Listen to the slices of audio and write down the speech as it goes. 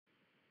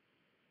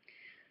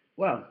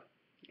Well,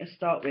 let's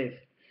start with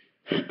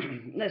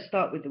let's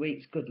start with the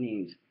week's good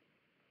news.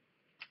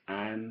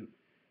 Um,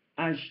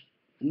 as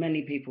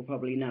many people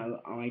probably know,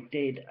 I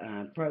did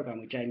a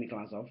program with Jamie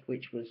Glazov,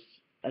 which was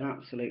an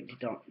absolute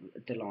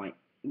delight.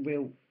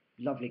 Real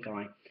lovely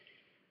guy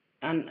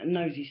and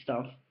knows his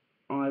stuff.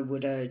 I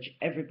would urge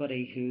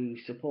everybody who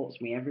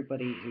supports me,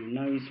 everybody who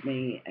knows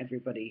me,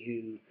 everybody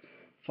who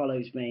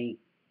follows me,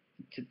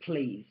 to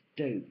please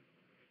do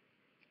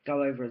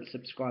go over and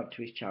subscribe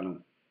to his channel.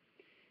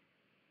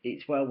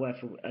 It's well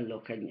worth a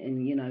look,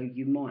 and you know,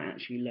 you might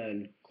actually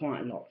learn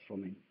quite a lot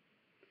from him.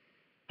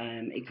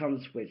 He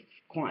comes with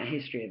quite a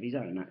history of his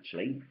own,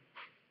 actually.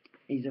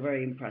 He's a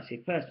very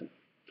impressive person,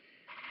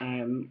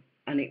 and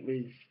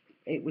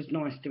it was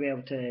nice to be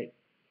able to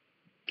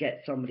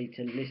get somebody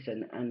to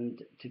listen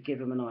and to give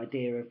them an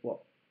idea of what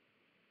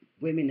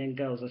women and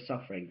girls are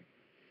suffering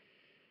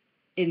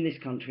in this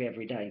country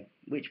every day.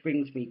 Which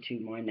brings me to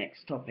my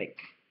next topic.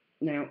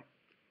 Now,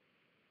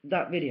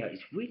 that video is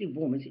really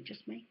warm. Is it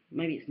just me?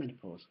 Maybe it's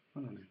menopause. I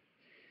don't know.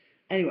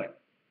 Anyway,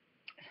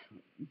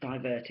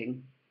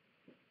 diverting.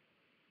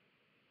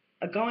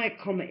 A guy had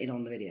commented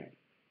on the video.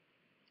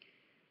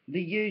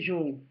 The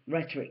usual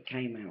rhetoric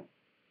came out.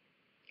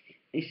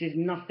 This is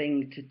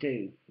nothing to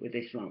do with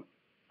Islam.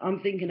 I'm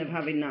thinking of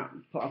having that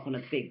put up on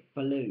a big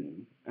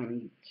balloon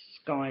and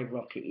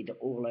skyrocketed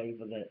all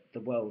over the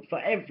world for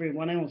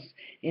everyone else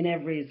in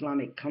every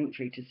Islamic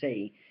country to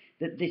see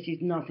that this is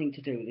nothing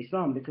to do with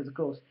Islam, because of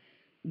course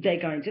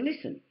they're going to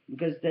listen,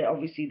 because they're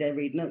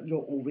reading, you're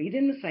all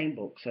reading the same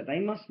book, so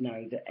they must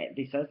know that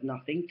this has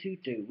nothing to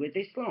do with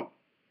Islam.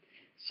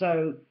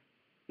 So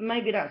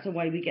maybe that's a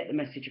way we get the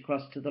message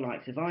across to the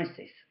likes of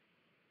ISIS.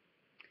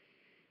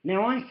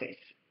 Now ISIS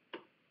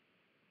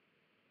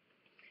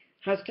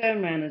has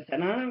turned around and said,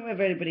 and I don't know if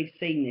anybody's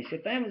seen this.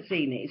 If they haven't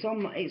seen it, it's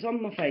on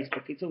my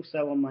Facebook. It's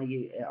also on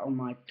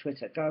my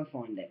Twitter. Go and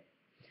find it.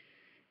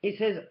 It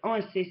says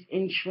ISIS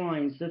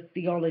enshrines the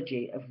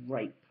theology of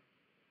rape.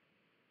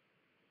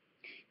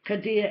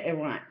 Qadir,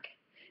 Iraq,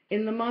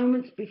 in the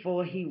moments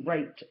before he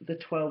raped the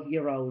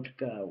 12-year-old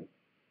girl,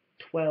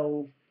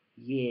 12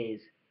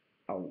 years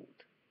old.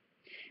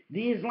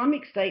 The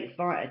Islamic State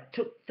fighter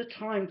took the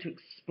time to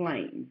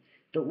explain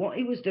that what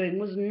he was doing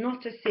was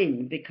not a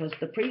sin because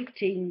the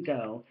preteen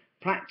girl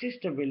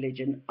practiced a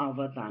religion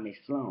other than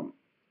Islam.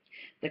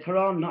 The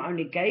Quran not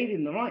only gave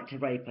him the right to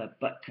rape her,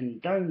 but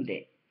condoned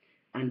it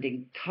and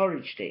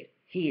encouraged it,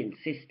 he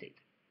insisted.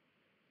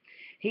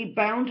 He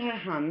bound her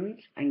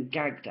hands and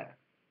gagged her.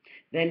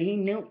 Then he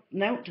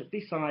knelt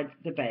beside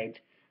the bed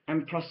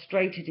and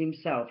prostrated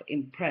himself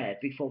in prayer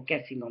before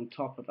getting on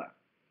top of her.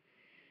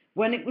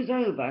 When it was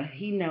over,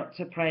 he knelt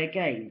to pray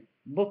again,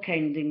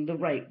 bookending the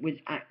rape with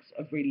acts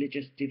of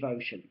religious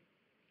devotion.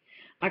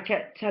 I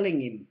kept telling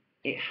him,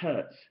 "It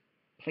hurts.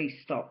 Please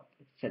stop,"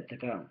 said the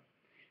girl,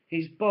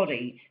 whose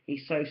body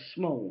is so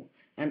small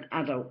an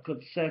adult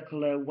could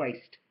circle her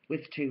waist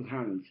with 2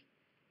 hands.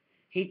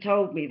 He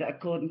told me that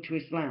according to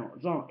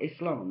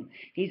Islam,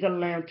 he's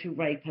allowed to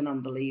rape an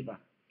unbeliever.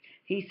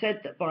 He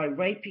said that by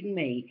raping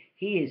me,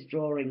 he is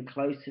drawing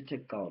closer to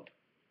God.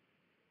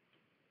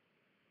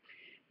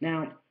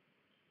 Now,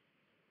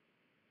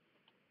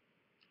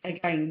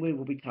 again, we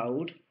will be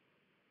told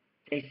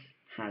this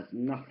has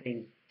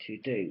nothing to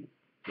do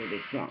with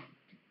Islam.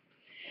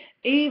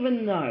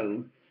 Even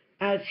though,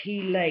 as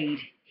he laid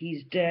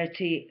his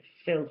dirty,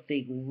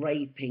 filthy,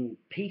 raping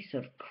piece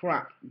of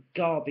crap,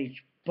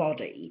 garbage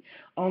body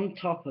on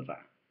top of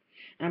her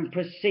and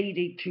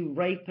proceeded to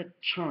rape a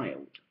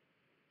child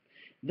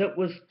that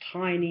was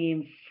tiny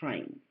in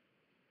frame,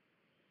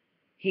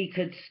 he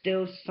could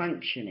still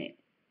sanction it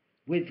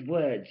with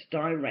words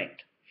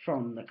direct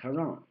from the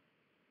Quran.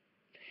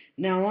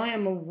 Now, I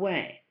am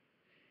aware,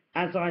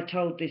 as I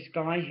told this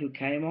guy who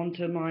came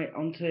onto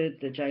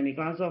the Jamie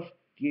Glazov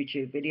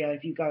YouTube video,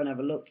 if you go and have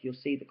a look, you'll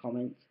see the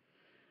comments,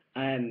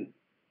 who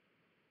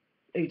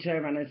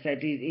turned around and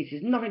said, "This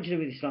is nothing to do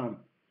with Islam.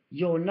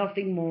 You're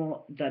nothing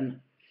more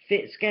than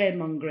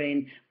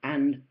scaremongering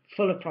and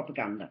full of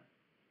propaganda."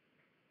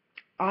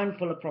 I'm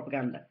full of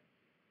propaganda.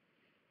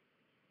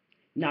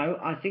 No,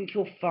 I think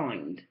you'll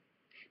find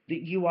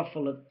that you are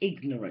full of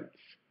ignorance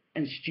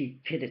and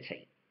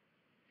stupidity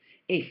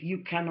if you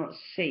cannot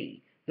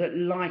see that,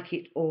 like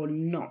it or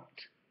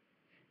not,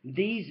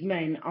 these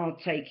men are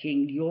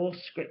taking your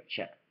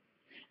scripture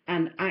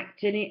and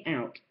acting it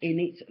out in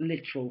its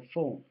literal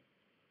form.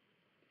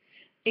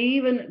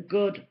 Even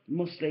good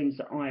Muslims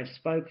that I have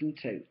spoken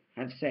to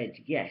have said,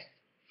 yes,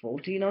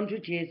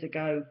 1400 years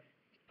ago,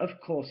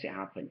 of course it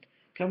happened.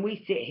 Can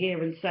we sit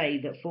here and say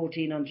that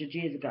 1400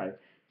 years ago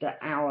that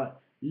our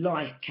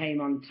life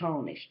came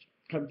untarnished,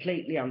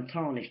 completely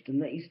untarnished,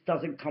 and that it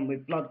doesn't come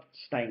with blood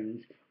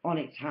stains on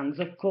its hands?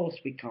 Of course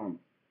we can't.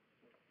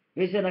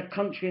 There isn't a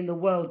country in the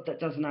world that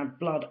doesn't have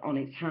blood on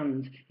its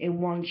hands in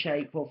one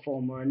shape or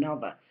form or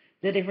another.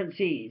 The difference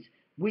is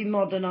we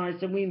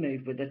modernise and we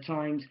move with the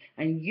times,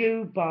 and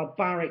you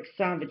barbaric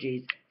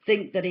savages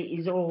think that it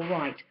is all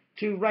right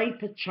to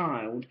rape a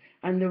child,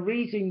 and the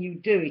reason you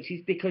do it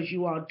is because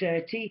you are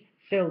dirty,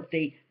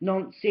 filthy,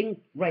 noncing,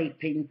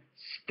 raping,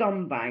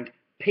 scumbag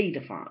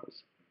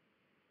paedophiles.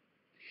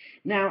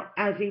 Now,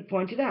 as he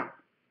pointed out,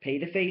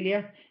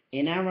 paedophilia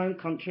in our own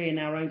country, in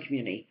our own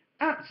community,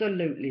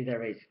 absolutely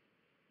there is.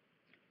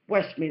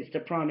 Westminster,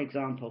 prime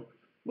example.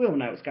 We all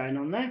know what's going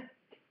on there.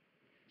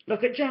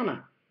 Look at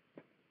Jana.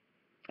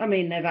 I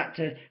mean, they've had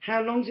to...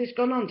 How long's this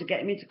gone on to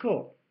get him into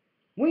court?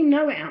 We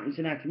know it happens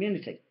in our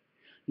community.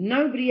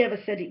 Nobody ever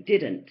said it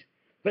didn't.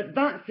 But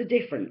that's the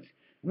difference.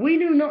 We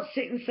do not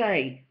sit and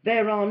say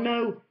there are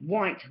no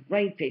white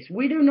rapists.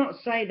 We do not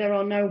say there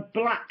are no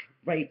black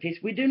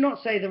rapists. We do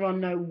not say there are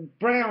no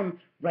brown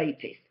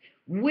rapists.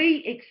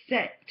 We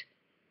accept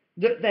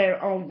that there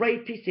are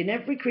rapists in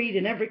every creed,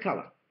 in every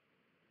colour.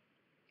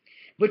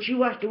 But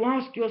you have to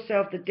ask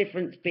yourself the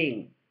difference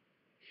being.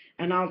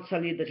 And I'll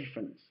tell you the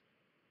difference.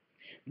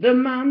 The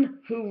man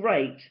who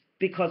rapes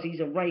because he's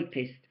a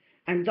rapist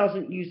and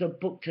doesn't use a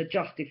book to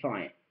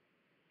justify it.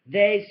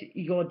 There's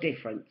your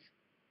difference.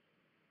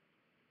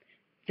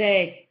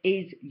 There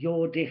is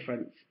your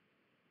difference.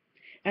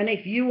 And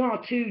if you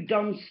are too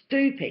dumb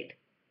stupid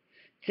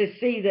to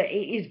see that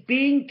it is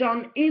being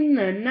done in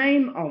the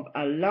name of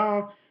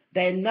Allah,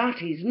 then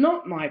that is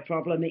not my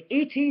problem.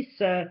 It is,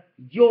 sir,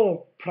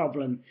 your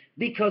problem,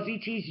 because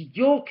it is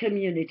your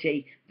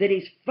community that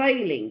is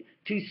failing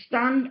to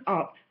stand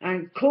up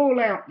and call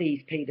out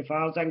these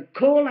paedophiles and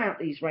call out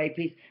these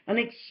rapists and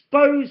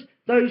expose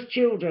those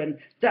children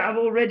that have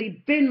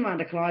already been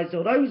radicalised,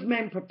 or those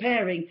men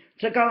preparing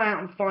to go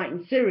out and fight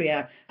in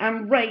Syria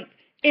and rape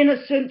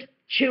innocent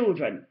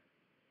children.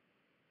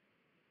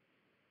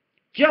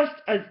 Just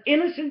as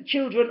innocent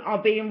children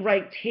are being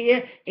raped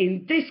here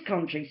in this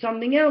country.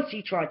 Something else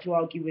he tried to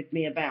argue with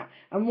me about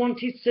and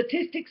wanted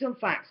statistics and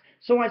facts.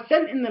 So I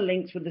sent him the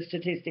links with the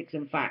statistics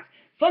and facts.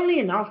 Funnily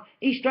enough,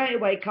 he straight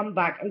away come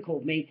back and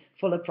called me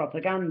full of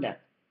propaganda.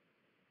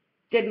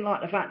 Didn't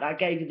like the fact that I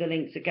gave you the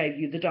links that gave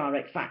you the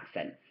direct facts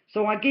then.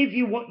 So I gave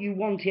you what you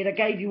wanted, I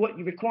gave you what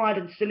you required,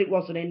 and still it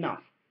wasn't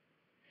enough.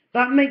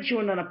 That makes you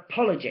an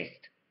apologist.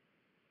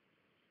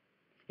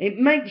 It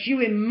makes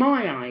you, in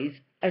my eyes,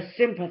 a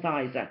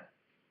sympathiser,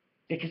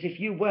 because if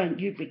you weren't,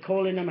 you'd be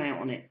calling them out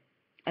on it,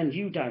 and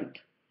you don't.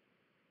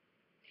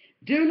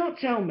 Do not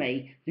tell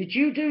me that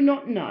you do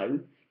not know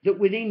that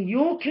within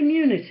your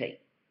community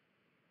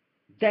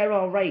there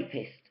are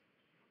rapists,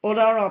 or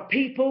there are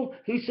people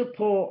who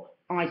support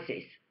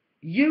ISIS.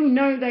 You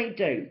know they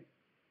do.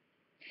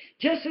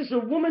 Just as a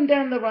woman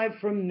down the road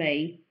from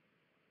me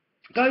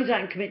goes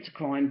out and commits a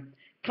crime,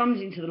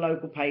 comes into the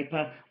local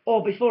paper,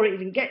 or before it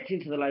even gets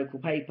into the local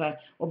paper,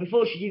 or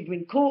before she's even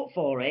been caught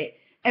for it,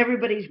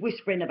 everybody's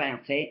whispering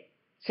about it,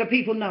 so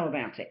people know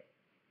about it.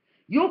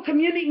 Your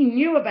community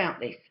knew about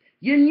this.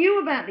 You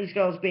knew about these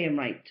girls being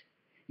raped.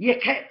 You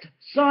kept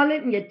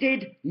silent and you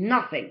did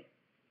nothing.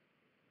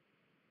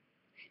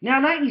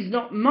 Now that is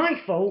not my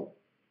fault,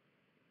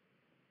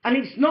 and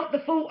it's not the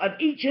fault of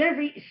each and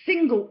every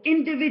single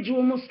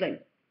individual Muslim,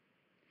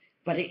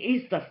 but it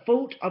is the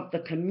fault of the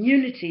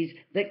communities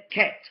that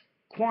kept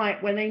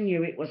quiet when they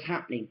knew it was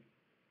happening.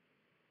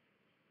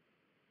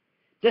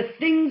 The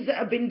things that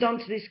have been done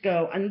to this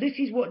girl, and this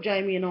is what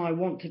Jamie and I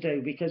want to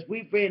do, because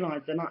we've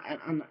realised, and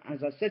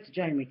as I said to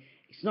Jamie,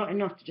 it's not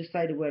enough to just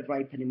say the word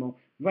rape anymore.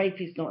 Rape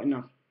is not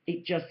enough.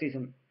 It just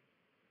isn't.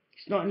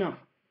 It's not enough.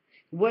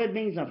 The word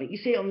means nothing. You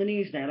see it on the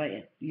news now, don't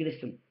you? You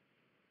listen.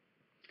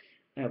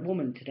 A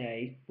woman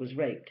today was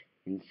raped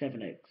in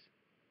Sevenoaks.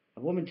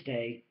 A woman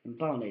today in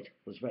Barnet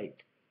was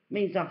raped.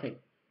 Means nothing.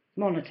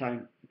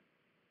 Monotone.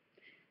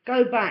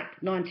 Go back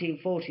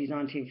 1940s,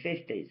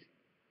 1950s.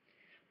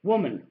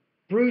 Woman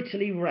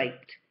brutally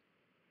raped.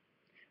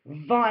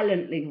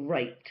 Violently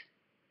raped.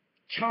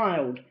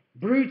 Child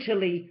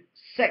brutally,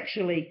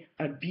 sexually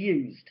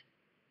abused.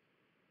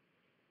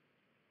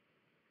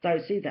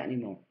 Don't see that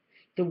anymore.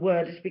 The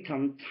word has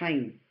become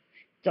tame.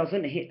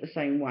 Doesn't hit the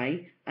same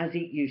way as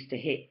it used to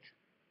hit.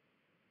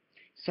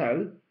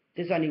 So,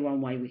 there's only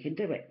one way we can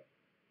do it.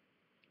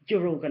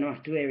 You're all going to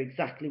have to hear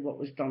exactly what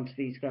was done to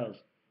these girls.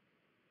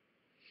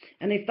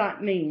 And if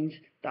that means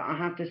that I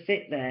have to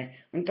sit there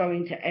and go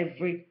into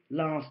every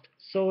last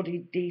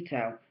sordid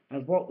detail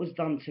of what was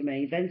done to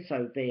me, then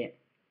so be it.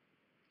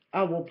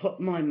 I will put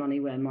my money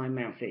where my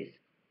mouth is.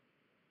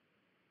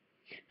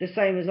 The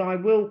same as I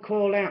will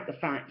call out the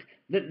fact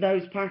that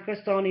those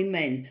Pakistani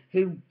men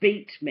who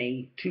beat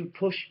me to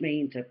push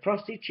me into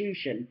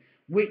prostitution,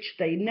 which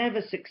they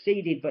never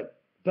succeeded, but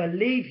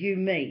believe you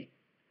me,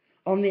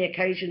 on the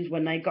occasions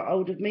when they got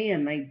hold of me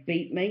and they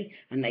beat me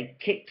and they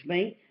kicked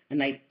me and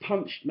they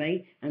punched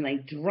me and they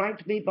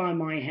dragged me by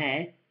my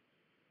hair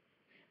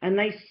and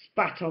they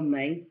spat on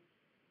me,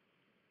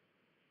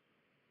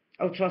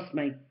 oh, trust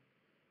me,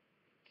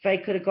 if they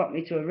could have got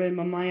me to a room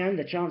on my own,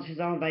 the chances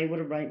are they would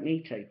have raped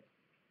me too.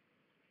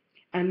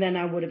 And then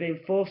I would have been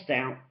forced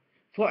out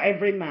for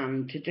every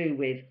man to do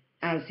with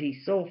as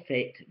he saw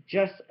fit,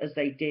 just as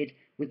they did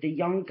with the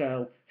young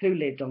girl who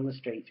lived on the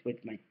streets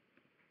with me.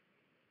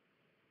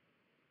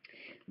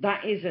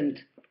 That isn't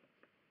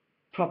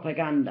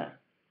propaganda,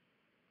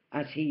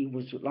 as he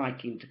was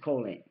liking to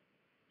call it.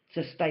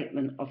 It's a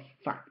statement of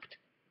fact.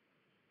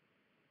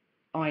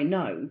 I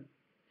know,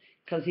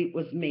 because it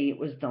was me it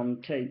was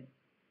done to.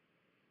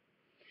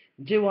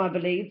 Do I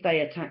believe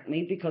they attacked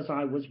me because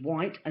I was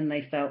white and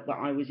they felt that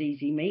I was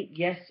easy meat?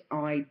 Yes,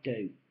 I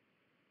do.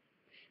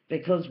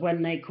 Because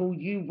when they call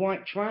you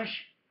white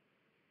trash,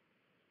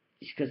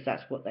 it's because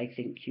that's what they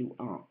think you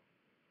are.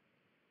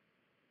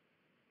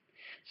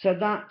 So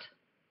that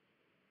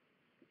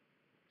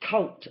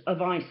cult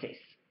of ISIS,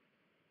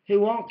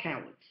 who are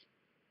cowards,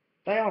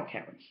 they are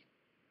cowards.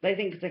 They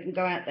think they can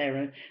go out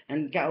there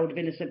and get hold of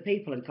innocent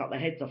people and cut their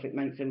heads off, it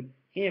makes them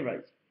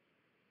heroes.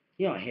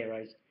 You're not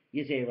heroes,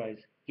 you're zeros,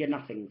 you're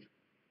nothings.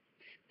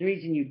 The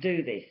reason you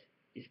do this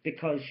is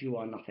because you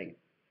are nothing.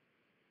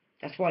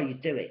 That's why you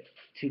do it,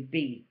 to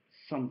be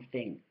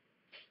something.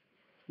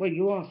 Well,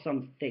 you are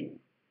something.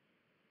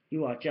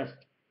 You are just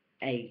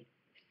a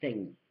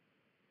thing,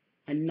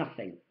 a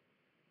nothing.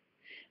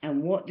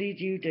 And what did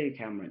you do,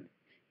 Cameron?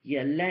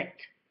 You let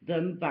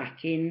them back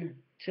in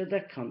to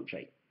the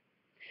country.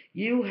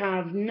 You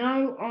have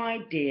no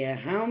idea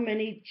how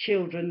many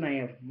children they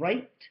have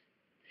raped,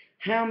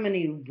 how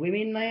many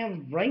women they have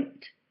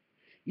raped.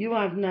 You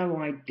have no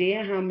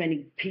idea how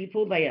many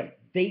people they have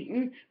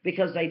beaten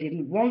because they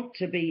didn't want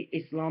to be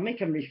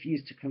Islamic and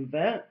refused to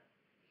convert.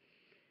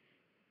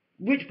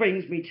 Which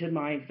brings me to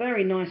my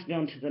very nicely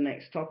onto the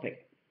next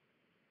topic.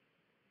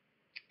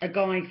 A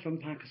guy from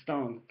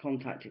Pakistan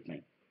contacted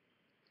me.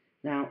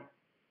 Now,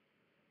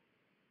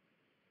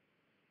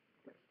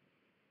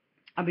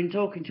 I've been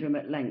talking to him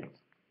at length.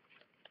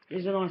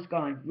 He's a nice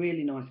guy,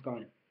 really nice guy.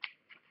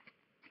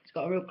 He's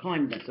got a real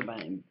kindness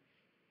about him.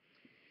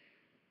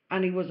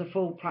 And he was a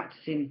full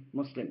practicing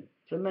Muslim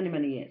for many,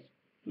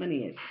 many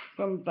years,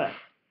 from birth.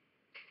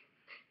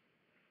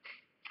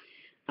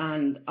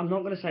 And I'm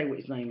not going to say what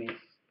his name is,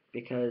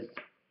 because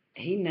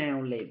he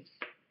now lives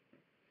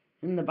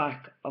in the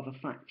back of a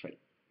factory.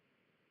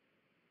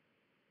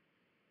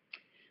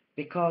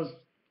 Because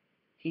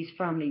his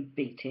family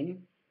beat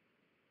him,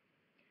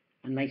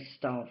 and they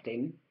starved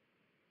him,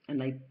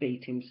 and they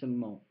beat him some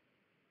more.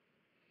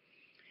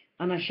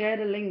 And I shared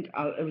a link,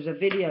 it was a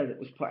video that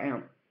was put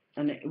out,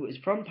 and it was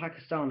from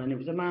Pakistan, and it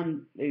was a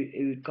man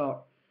who'd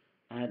got,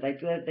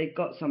 they'd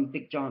got some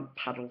big giant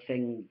paddle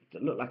thing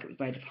that looked like it was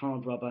made of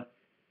hard rubber,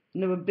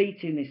 and they were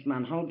beating this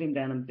man, holding him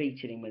down and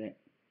beating him with it.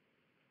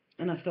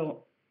 And I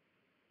thought,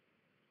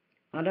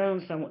 I don't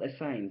understand what they're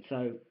saying,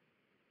 so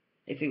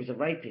if he was a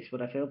rapist,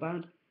 would I feel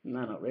bad?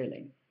 No, not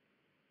really.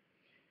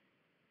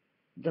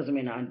 Doesn't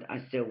mean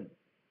I still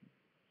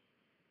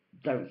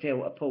don't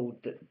feel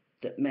appalled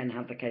that men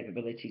have the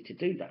capability to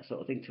do that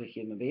sort of thing to a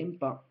human being,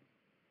 but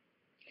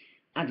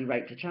had he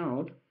raped a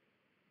child,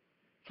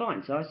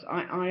 fine. So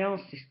I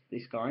asked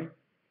this guy, can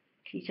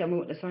you tell me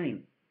what they're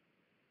saying?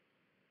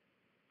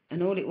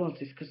 And all it was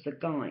is because the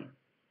guy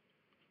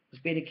was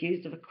being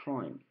accused of a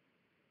crime,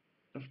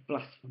 of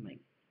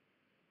blasphemy.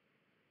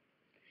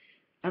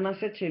 And I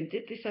said to him,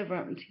 did this ever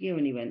happen to you?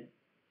 And he went,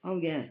 oh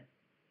yeah,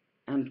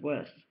 and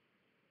worse.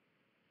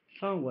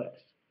 Far worse.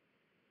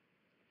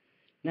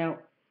 Now,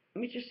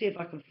 let me just see if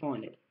I can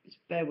find it. Just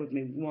bear with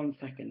me 1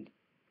 second.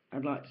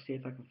 I'd like to see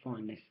if I can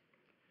find this.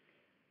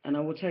 And I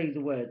will tell you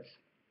the words.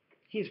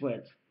 His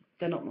words.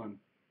 They're not mine.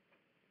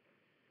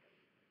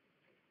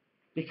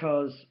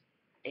 Because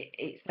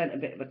it sent a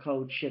bit of a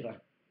cold shiver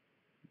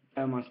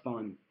down my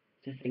spine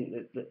to think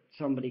that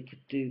somebody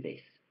could do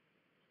this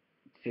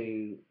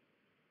to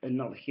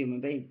another human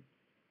being.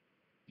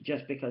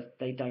 Just because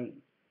they don't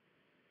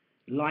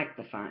like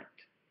the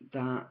fact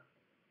that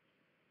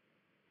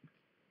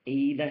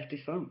he left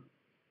Islam.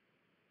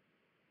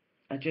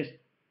 Just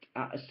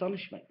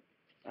astonished me.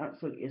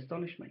 Absolutely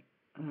astonished me.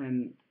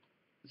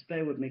 Just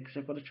bear with me because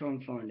I've got to try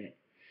and find it.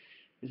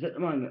 Because at the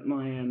moment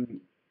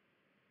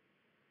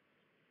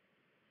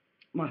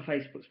my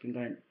Facebook's been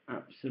going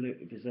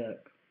absolutely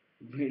berserk.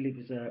 Really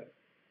berserk.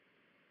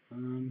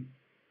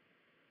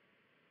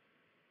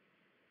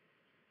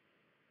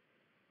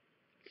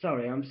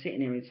 Sorry, I'm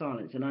sitting here in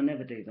silence, and I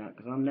never do that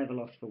because I'm never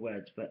lost for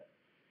words, but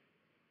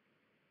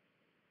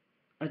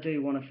I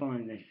do want to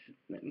find this.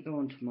 Let me go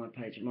onto my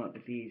page. It might be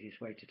the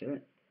easiest way to do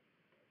it.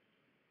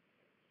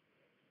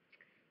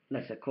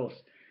 Unless of course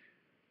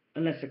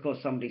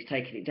somebody's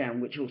taken it down,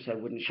 which also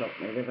wouldn't shock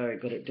me. They're very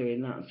good at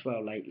doing that as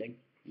well lately.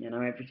 You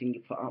know, everything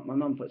you put up, my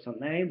mum puts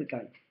something there, here we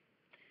go.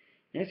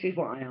 This is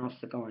what I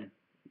asked the guy,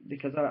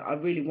 because I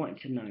really wanted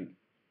to know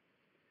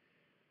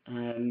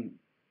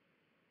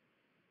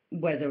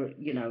whether,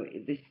 you know,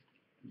 this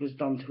was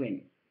done to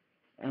him.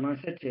 And I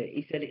said to him,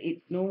 he said,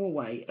 it's normal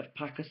way of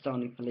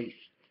Pakistani police.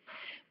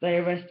 They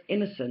arrest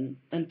innocent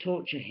and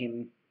torture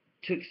him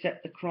to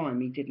accept the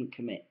crime he didn't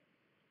commit.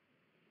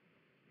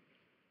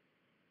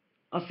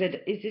 I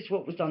said, is this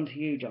what was done to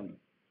you, John?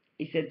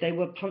 He said, they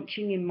were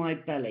punching in my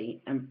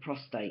belly and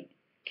prostate,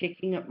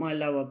 kicking at my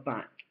lower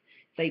back.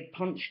 They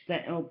punched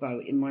their elbow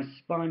in my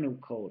spinal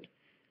cord,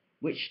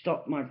 which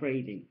stopped my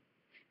breathing.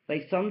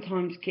 They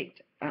sometimes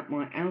kicked at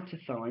my outer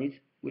thighs,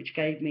 which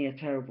gave me a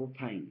terrible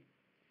pain.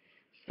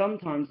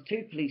 Sometimes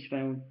 2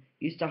 policemen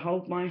used to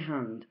hold my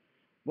hand,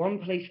 1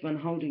 policeman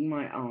holding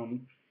my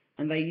arm,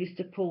 and they used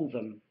to pull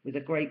them with a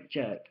great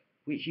jerk.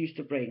 which used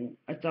to bring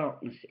a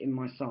darkness in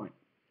my sight.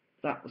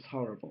 That was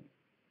horrible.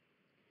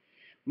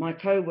 My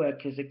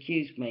co-workers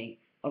accused me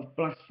of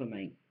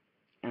blasphemy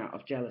out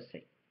of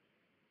jealousy.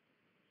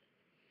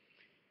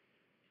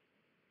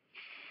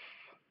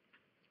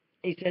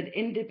 He said,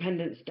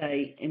 Independence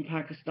Day in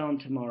Pakistan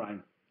tomorrow,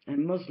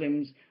 and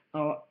Muslims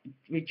are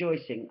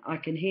rejoicing. I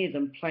can hear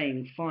them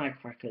playing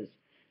firecrackers,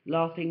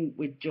 laughing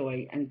with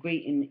joy and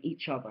greeting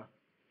each other.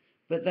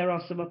 But there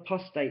are some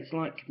apostates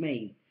like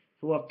me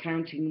who are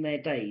counting their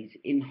days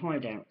in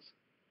hideouts.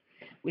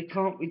 We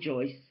can't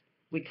rejoice,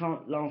 we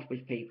can't laugh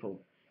with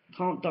people,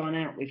 can't dine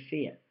out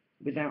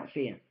without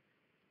fear.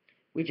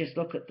 We just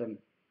look at them.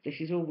 This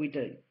is all we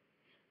do.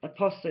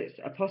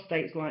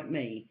 Apostates like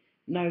me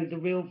know the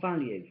real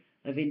value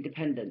of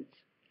independence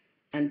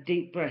and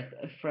deep breath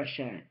of fresh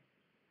air.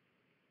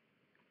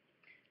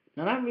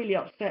 Now that really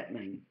upset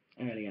me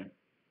earlier.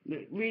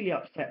 It really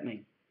upset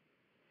me.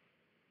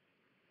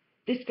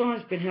 This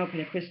guy's been helping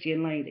a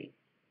Christian lady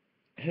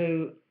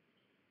who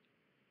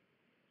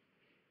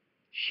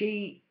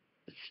she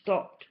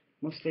stopped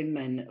Muslim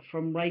men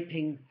from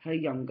raping her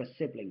younger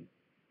sibling.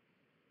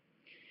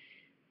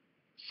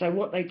 So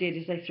what they did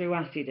is they threw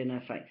acid in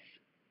her face,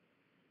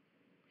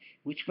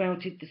 which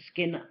melted the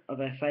skin of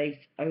her face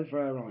over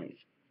her eyes.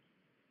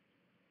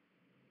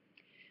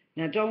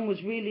 Now John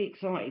was really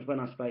excited when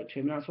I spoke to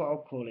him. That's what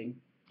I'll call him.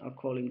 I'll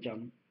call him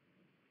John.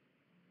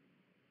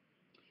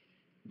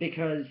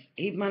 Because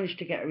he'd managed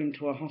to get her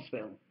into a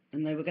hospital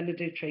and they were going to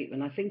do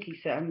treatment. I think he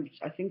said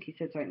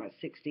something like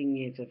 16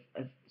 years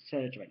of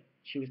surgery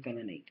she was going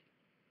to need.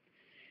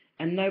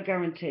 And no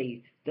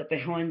guarantee that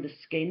behind the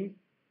skin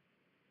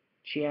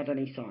she had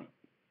any sight.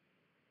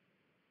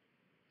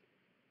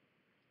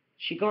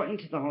 She got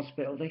into the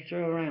hospital, they threw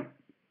her out.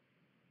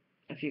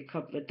 A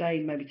couple of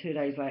days, maybe 2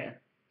 days later,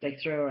 they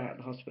threw her out of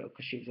the hospital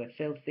because she was a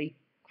filthy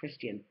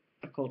Christian,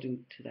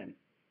 according to them.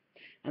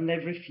 And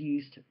they've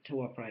refused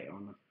to operate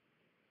on her.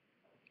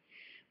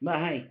 But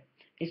hey,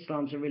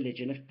 Islam's a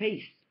religion of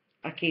peace.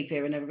 I keep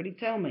hearing everybody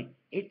tell me,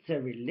 it's a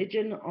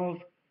religion of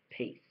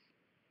peace.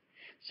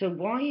 So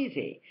why is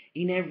it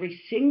in every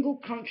single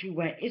country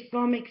where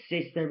Islam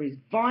exists there is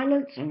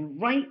violence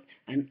and rape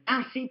and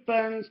acid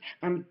burns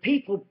and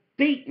people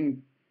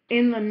beaten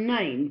in the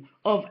name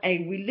of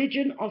a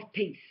religion of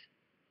peace?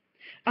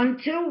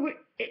 Until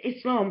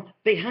Islam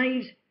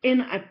behaves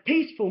in a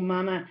peaceful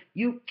manner,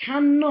 you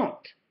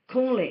cannot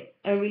call it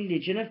a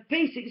religion of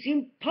peace. It's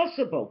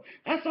impossible.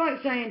 That's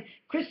like saying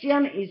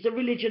Christianity is a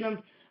religion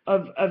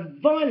of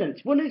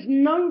violence. Well, there's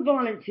no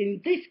violence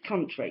in this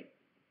country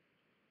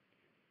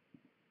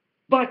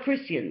by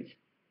Christians.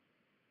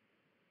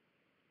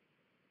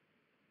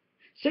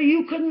 So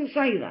you couldn't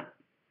say that.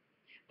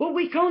 But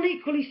we can't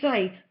equally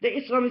say that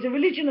Islam is a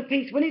religion of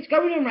peace when it's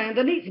going around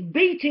and it's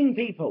beating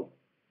people.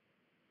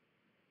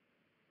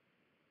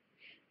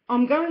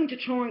 I'm going to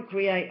try and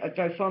create a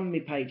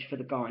GoFundMe page for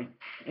the guy.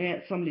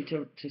 Get somebody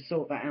to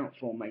sort that out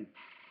for me.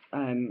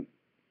 I'm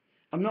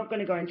not going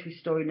to go into his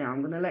story now.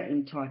 I'm going to let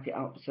him type it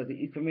up so that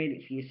you can read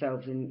it for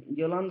yourselves and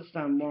you'll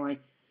understand why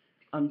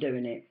I'm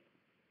doing it.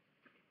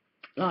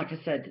 Like I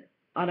said,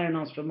 I don't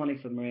ask for money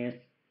for Maria,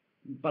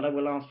 but I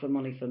will ask for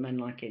money for men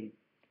like him.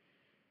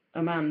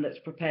 A man that's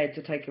prepared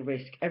to take a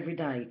risk every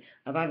day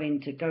of having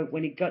to go,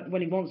 when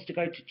he wants to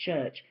go to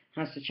church,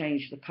 has to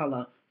change the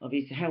colour of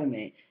his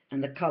helmet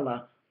and the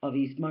colour of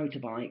his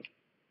motorbike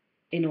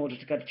in order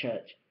to go to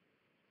church,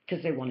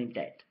 because they want him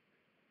dead.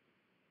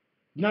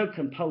 No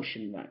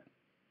compulsion though,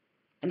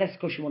 unless of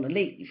course you want to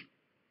leave.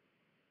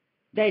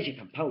 There's your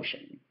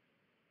compulsion.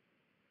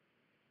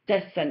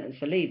 Death sentence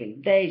for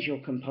leaving, there's your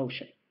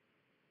compulsion.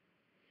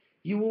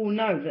 You all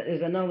know that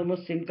there's another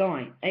Muslim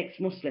guy,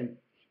 ex-Muslim,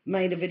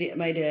 made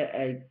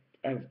a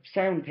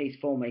sound piece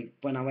for me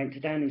when I went to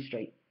Downing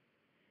Street.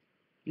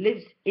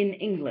 Lives in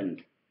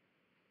England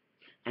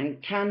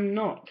and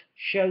cannot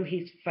show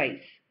his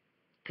face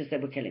because they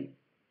will kill him.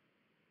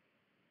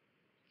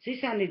 So he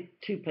sounded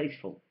too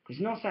peaceful, because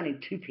it's not sounding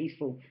too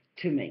peaceful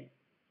to me.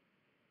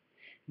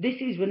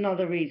 This is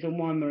another reason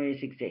why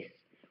Maria's exists.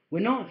 We're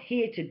not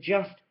here to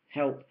just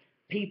help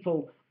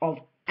people of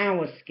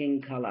our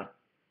skin colour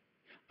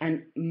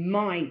and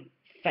my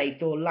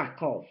faith or lack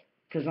of,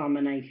 because I'm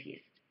an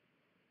atheist.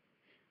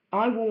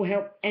 I will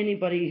help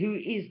anybody who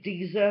is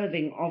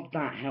deserving of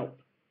that help.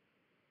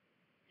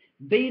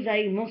 Be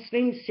they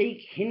Muslim,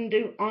 Sikh,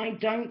 Hindu, I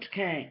don't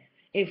care.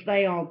 If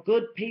they are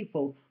good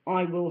people,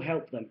 I will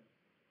help them.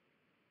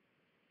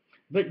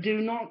 But do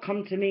not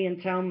come to me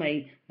and tell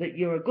me that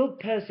you're a good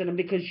person and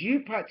because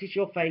you practice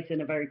your faith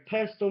in a very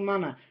personal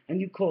manner and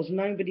you cause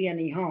nobody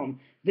any harm,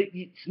 that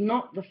it's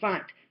not the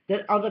fact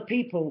that other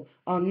people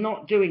are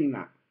not doing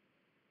that.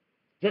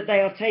 That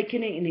they are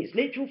taking it in its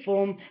literal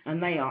form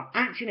and they are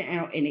acting it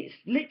out in its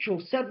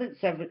literal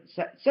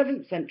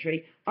 7th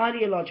century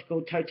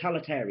ideological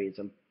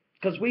totalitarianism.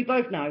 Because we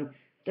both know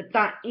that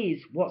that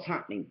is what's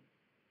happening.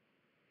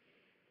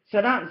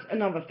 So that's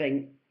another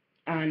thing.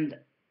 And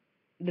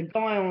the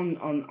guy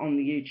on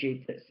the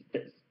YouTube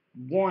that's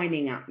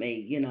whining at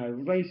me, you know,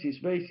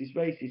 racist, racist,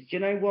 racist. Do you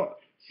know what?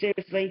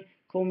 Seriously,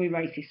 Call me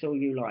racist all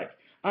you like.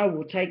 I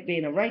will take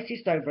being a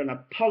racist over an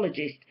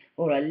apologist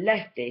or a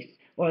leftist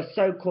or a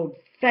so-called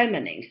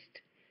feminist.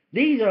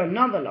 These are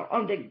another lot.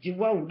 Oh,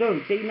 well,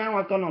 no, see, now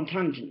I've gone on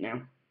tangent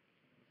now.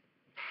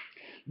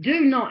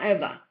 Do not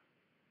ever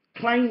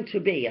claim to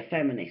be a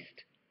feminist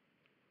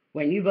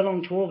when you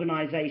belong to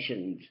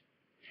organisations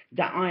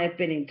that I have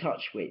been in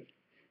touch with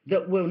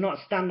that will not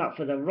stand up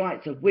for the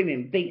rights of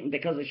women beaten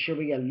because of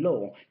Sharia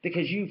law,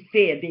 because you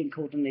fear being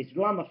called an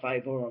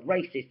Islamophobe or a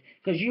racist,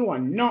 because you are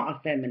not a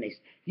feminist.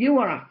 You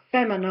are a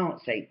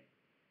feminazi.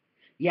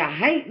 You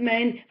hate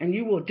men and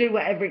you will do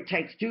whatever it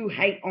takes to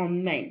hate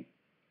on men.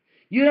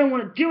 You don't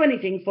want to do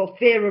anything for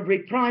fear of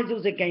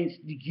reprisals against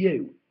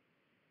you.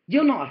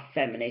 You're not a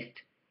feminist.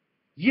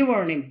 You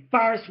are an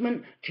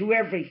embarrassment to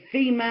every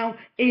female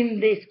in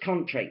this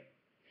country.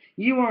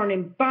 You are an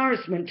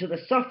embarrassment to the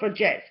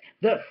suffragettes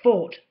that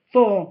fought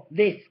for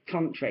this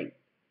country,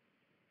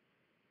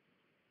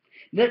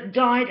 that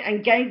died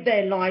and gave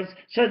their lives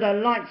so the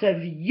likes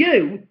of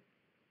you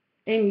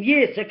in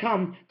years to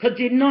come could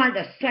deny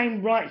the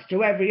same rights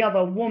to every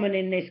other woman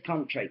in this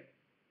country.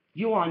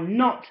 You are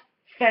not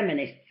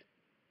feminists.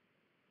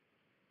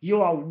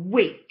 You are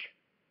weak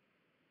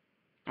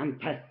and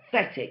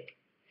pathetic,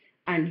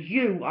 and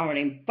you are an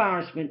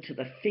embarrassment to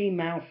the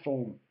female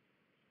form.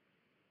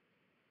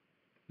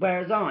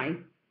 Whereas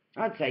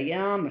I'd say,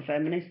 yeah, I'm a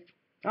feminist.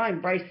 I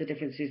embrace the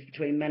differences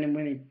between men and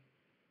women.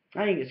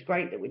 I think it's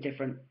great that we're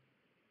different.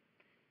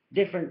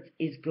 Difference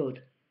is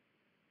good.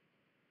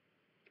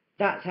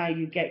 That's how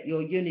you get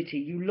your unity.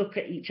 You look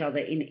at each other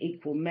in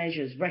equal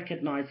measures,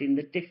 recognising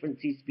the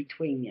differences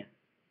between you.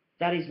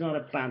 That is not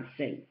a bad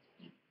thing.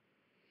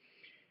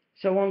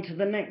 So on to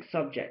the next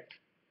subject.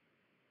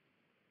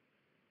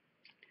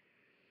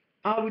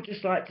 I would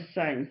just like to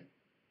say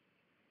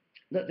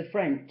that the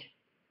French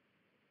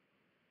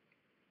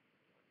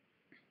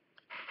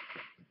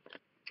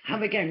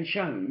have again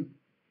shown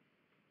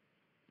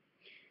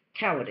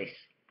cowardice,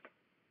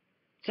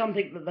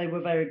 something that they were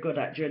very good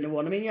at during the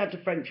war. I mean, you had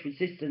the French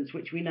resistance,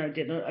 which we know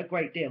did a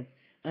great deal,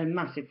 and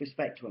massive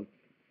respect to them.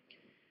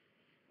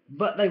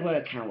 But they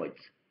were cowards.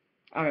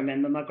 I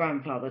remember my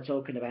grandfather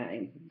talking about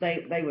him.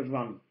 They would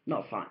run,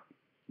 not fight,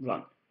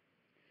 run.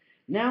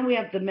 Now we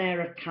have the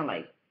mayor of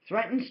Calais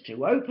threatens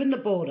to open the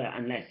border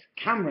unless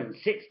Cameron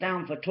sits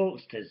down for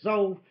talks to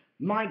solve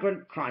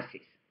migrant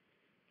crisis.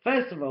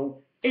 First of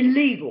all,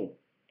 illegal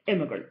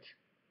immigrants,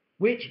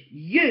 which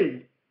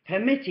you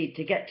permitted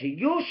to get to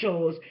your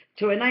shores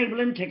to enable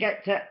them to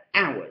get to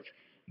ours.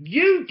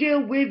 You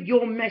deal with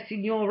your mess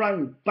in your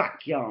own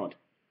backyard.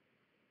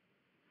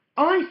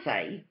 I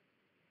say,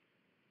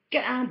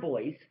 get our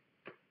boys,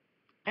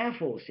 our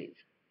forces,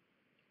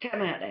 get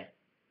them out there,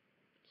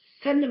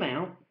 send them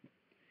out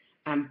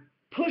and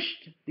push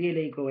the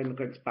illegal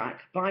immigrants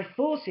back by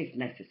force if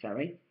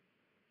necessary.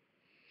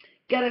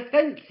 Get a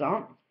fence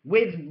up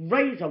with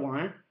razor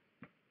wire.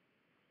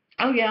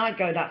 Oh yeah, I'd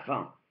go that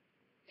far.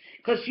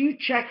 Because you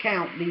check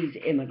out these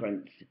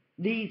immigrants,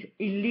 these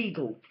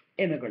illegal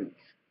immigrants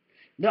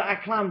that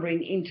are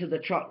clambering into the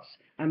trucks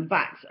and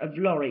backs of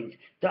lorries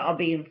that are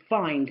being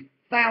fined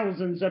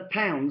thousands of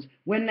pounds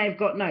when they've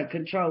got no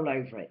control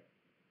over it.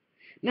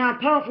 Now,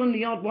 apart from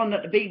the odd one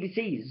that the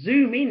BBC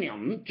zoom in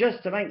on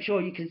just to make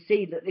sure you can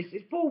see that this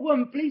is poor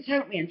woman, please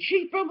help me, and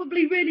she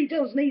probably really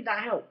does need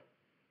that help.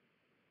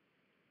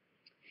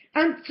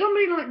 And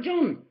somebody like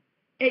John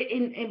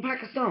in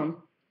Pakistan,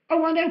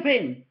 oh, I'd help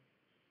him.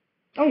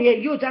 Oh yeah,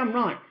 you're damn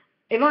right.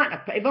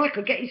 If I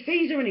could get his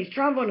visa and his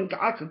travel and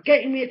I could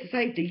get him here to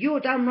safety, you're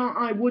damn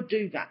right I would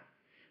do that.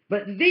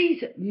 But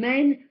these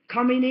men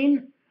coming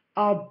in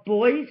are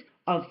boys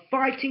of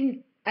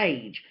fighting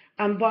age.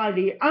 And by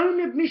the own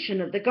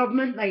admission of the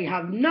government, they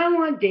have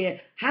no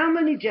idea how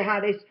many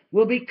jihadists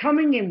will be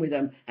coming in with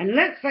them. And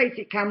let's face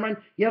it, Cameron,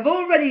 you've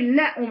already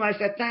let almost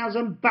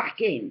 1,000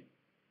 back in.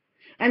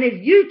 And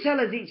if you tell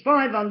us it's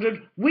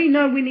 500, we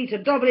know we need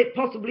to double it,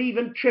 possibly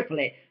even triple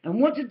it.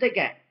 And what did they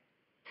get?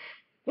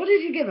 What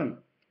did you give them?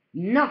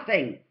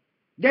 Nothing.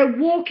 They're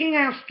walking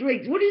our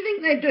streets. What do you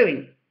think they're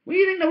doing? What do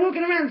you think they're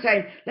walking around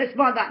saying, let's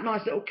buy that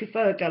nice little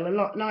chauffeur girl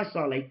a nice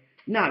lolly?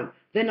 No,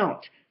 they're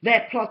not.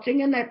 They're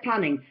plotting and they're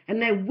planning.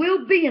 And there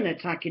will be an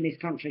attack in this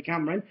country,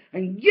 Cameron.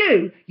 And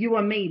you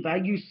amoeba,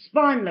 you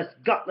spineless,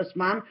 gutless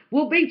man,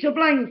 will be to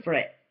blame for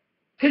it.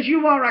 Because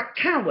you are a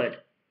coward.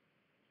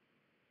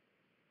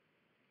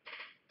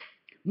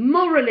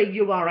 Morally,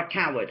 you are a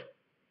coward.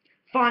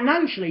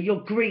 Financially,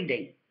 you're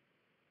greedy.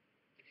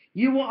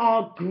 You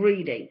are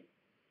greedy.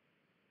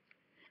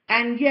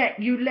 And yet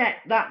you let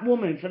that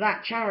woman for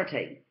that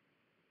charity.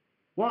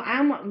 Well,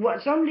 how much?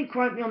 What? Somebody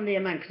quote me on the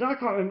amount, because I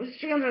can't remember. It was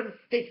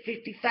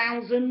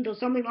 350,000 or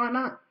something like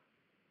that.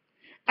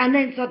 And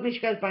then suddenly she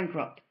goes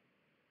bankrupt.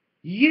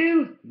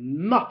 You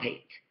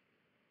muppet.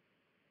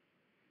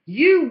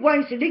 You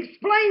wasted.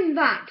 Explain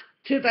that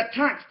to the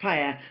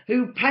taxpayer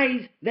who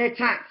pays their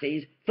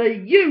taxes for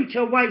you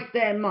to waste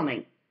their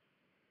money.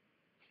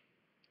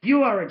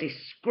 You are a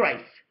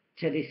disgrace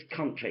to this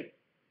country.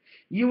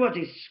 You are a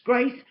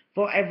disgrace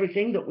for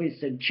everything that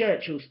Winston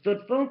Churchill stood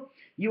for.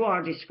 You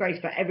are a disgrace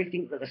for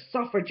everything that the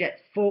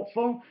suffragettes fought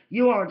for.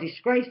 You are a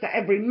disgrace for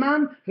every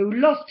man who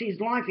lost his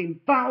life in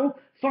battle,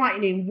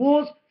 fighting in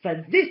wars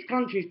for this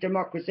country's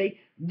democracy,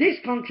 this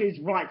country's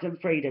rights and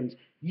freedoms.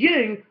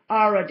 You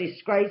are a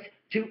disgrace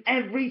to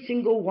every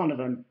single one of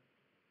them.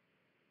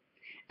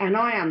 And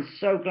I am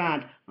so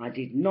glad I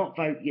did not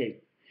vote you,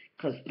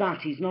 because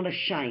that is not a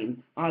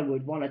shame I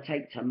would want to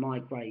take to my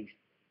grave.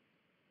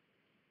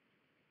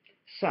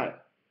 So,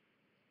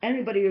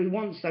 anybody who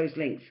wants those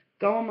links,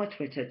 go on my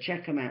Twitter,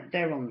 check them out.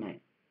 They're on there.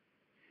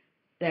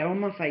 They're on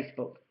my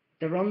Facebook.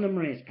 They're on the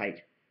Maria's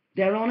page.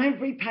 They're on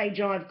every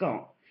page I've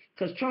got.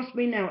 Because trust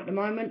me now, at the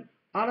moment,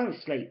 I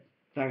don't sleep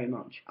very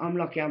much. I'm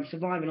lucky. I'm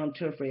surviving on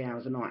 2 or 3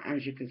 hours a night,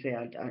 as you can see.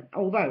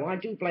 Although I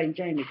do blame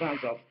Jamie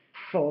Glazoff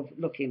for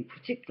looking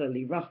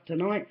particularly rough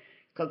tonight,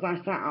 because I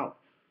sat up.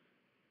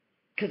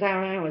 Because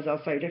our hours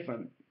are so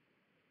different.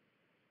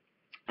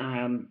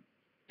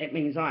 It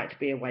means I had to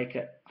be awake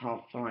at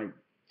 5:30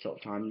 sort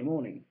of time in the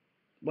morning.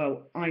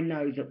 Well, I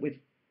know that with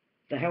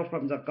the health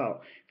problems I've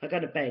got, if I go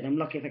to bed, I'm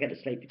lucky if I get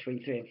to sleep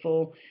between 3 and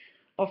 4.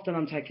 Often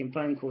I'm taking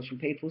phone calls from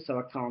people, so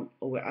I can't,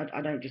 or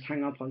I don't just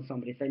hang up on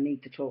somebody. If they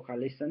need to talk, I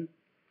listen.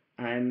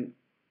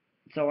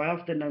 So I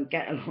often don't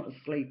get a lot of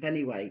sleep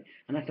anyway.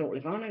 And I thought, well,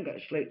 if I don't get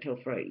to sleep till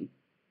 3,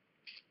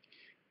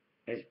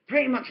 there's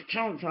pretty much a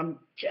chance I'm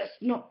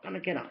just not going to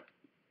get up.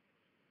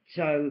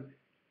 So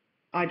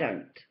I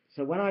don't.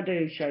 So when I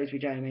do shows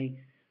with Jamie,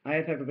 I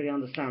hope everybody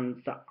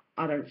understands that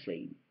I don't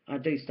sleep. I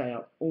do stay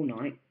up all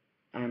night,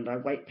 and I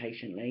wait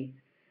patiently.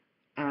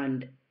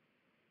 And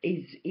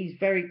he's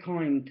very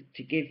kind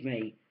to give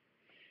me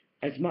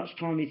as much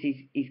time as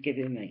he's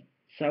giving me.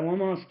 So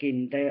I'm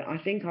asking, I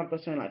think I've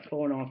got something like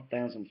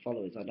 4,500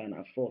 followers. I don't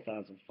know,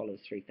 4,000 followers,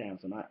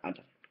 3,000.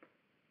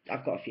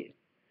 I've got a few.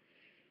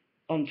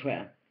 On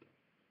Twitter.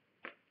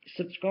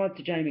 Subscribe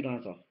to Jamie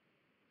Glazoff,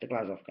 the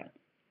Glazoff Guy.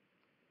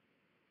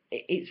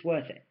 It's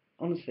worth it.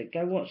 Honestly,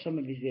 go watch some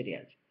of his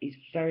videos. He's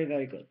very,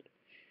 very good.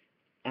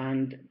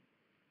 And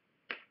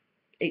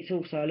it's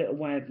also a little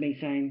way of me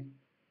saying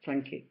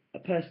thank you, a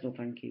personal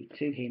thank you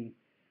to him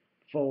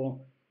for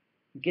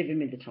giving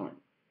me the time.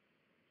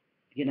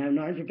 You know,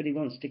 not everybody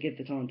wants to give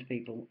the time to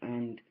people,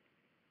 and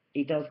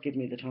he does give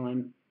me the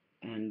time,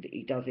 and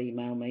he does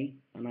email me,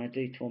 and I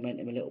do torment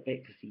him a little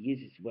bit because he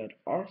uses the word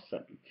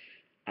awesome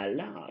a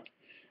lot.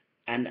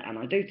 And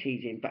I do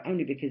tease him, but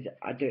only because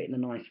I do it in a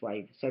nice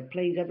way. So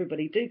please,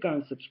 everybody, do go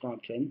and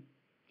subscribe to him.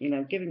 You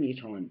know, give him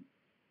your time.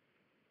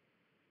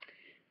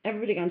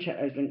 Everybody go and check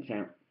those links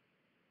out.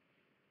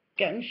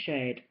 Get them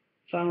shared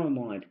far and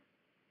wide.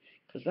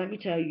 Because let me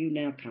tell you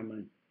now,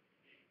 Cameron,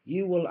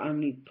 you will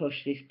only push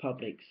this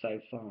public so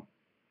far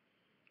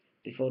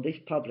before this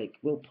public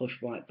will push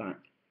right back.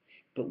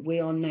 But we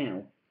are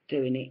now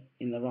doing it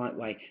in the right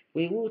way.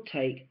 We will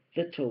take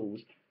the tools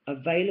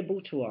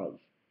available to us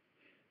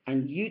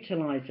and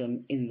utilise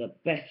them in the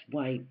best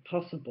way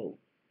possible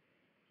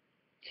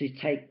to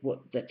take what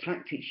the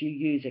tactics you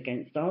use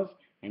against us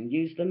and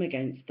use them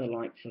against the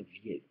likes of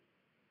you.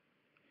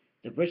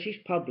 The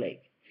British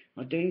public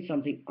are doing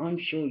something I'm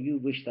sure you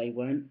wish they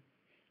weren't.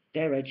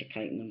 They're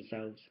educating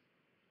themselves.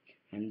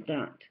 And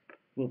that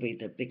will be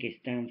the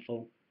biggest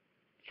downfall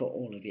for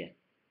all of you.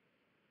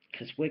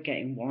 Because we're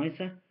getting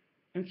wiser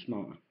and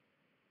smarter.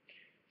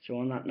 So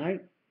on that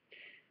note,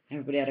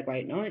 everybody had a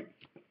great night.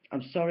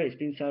 I'm sorry it's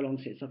been so long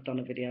since I've done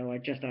a video. I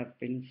just have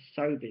been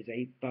so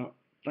busy. But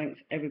thanks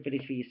everybody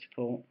for your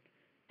support.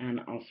 And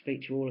I'll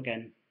speak to you all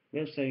again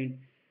real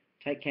soon.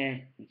 Take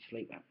care and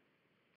sleep well.